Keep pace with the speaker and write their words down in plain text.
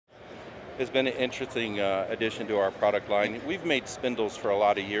has been an interesting addition to our product line. We've made spindles for a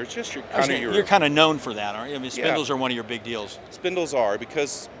lot of years. Just You're kind of known for that, aren't you? I mean, spindles Yeah. are one of your big deals. Spindles are,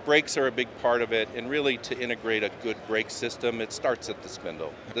 because brakes are a big part of it, and really to integrate a good brake system, it starts at the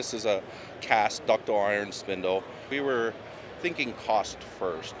spindle. This is a cast ductile iron spindle. We were thinking cost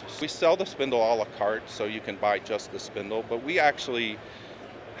first. We sell the spindle a la carte, so you can buy just the spindle, but we actually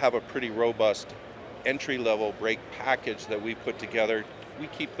have a pretty robust entry-level brake package that we put together. We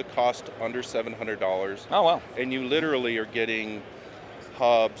keep the cost under $700. Oh, wow. And you literally are getting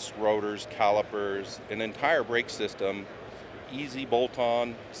hubs, rotors, calipers, an entire brake system, easy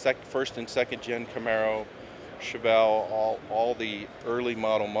bolt-on, first and second gen Camaro, Chevelle, all the early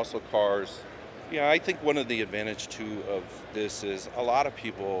model muscle cars. Yeah, I think one of the advantage too of this is a lot of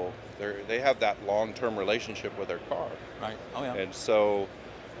people, they have that long-term relationship with their car. Right. Oh, yeah. And so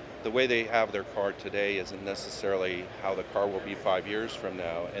the way they have their car today isn't necessarily how the car will be 5 years from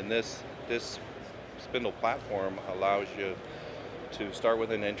now. And this spindle platform allows you to start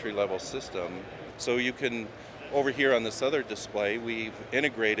with an entry-level system. So you can, over here on this other display, we've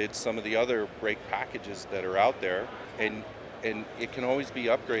integrated some of the other brake packages that are out there, and it can always be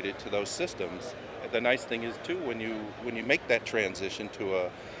upgraded to those systems. The nice thing is too, when you make that transition to a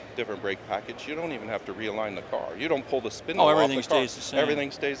different brake package, you don't even have to realign the car. You don't pull the spindle off the car. Everything stays the same. Everything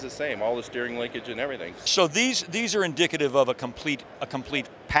stays the same, all the steering linkage and everything. So these are indicative of a complete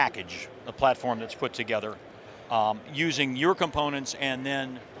package, a platform that's put together using your components, and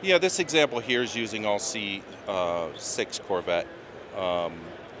then... Yeah, this example here is using all C6 Corvette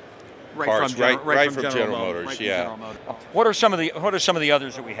parts, right from General Motors. Right from yeah. General Motors. What are some of the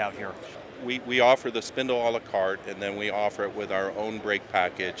others that we have here? We offer the spindle a la carte, and then we offer it with our own brake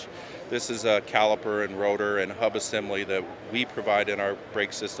package. This is a caliper and rotor and hub assembly that we provide in our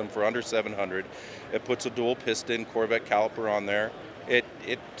brake system for under $700. It puts a dual piston Corvette caliper on there.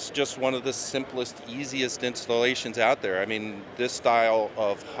 It's just one of the simplest, easiest installations out there. I mean, this style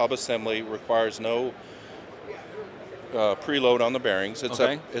of hub assembly requires no preload on the bearings.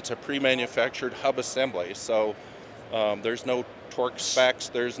 It's a pre-manufactured hub assembly, so there's no torque specs,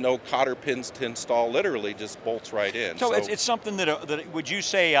 there's no cotter pins to install, literally just bolts right in. So it's something that would you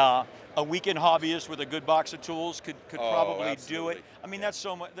say a weekend hobbyist with a good box of tools could probably do it? I mean, that's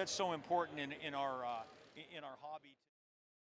so important in our hobby.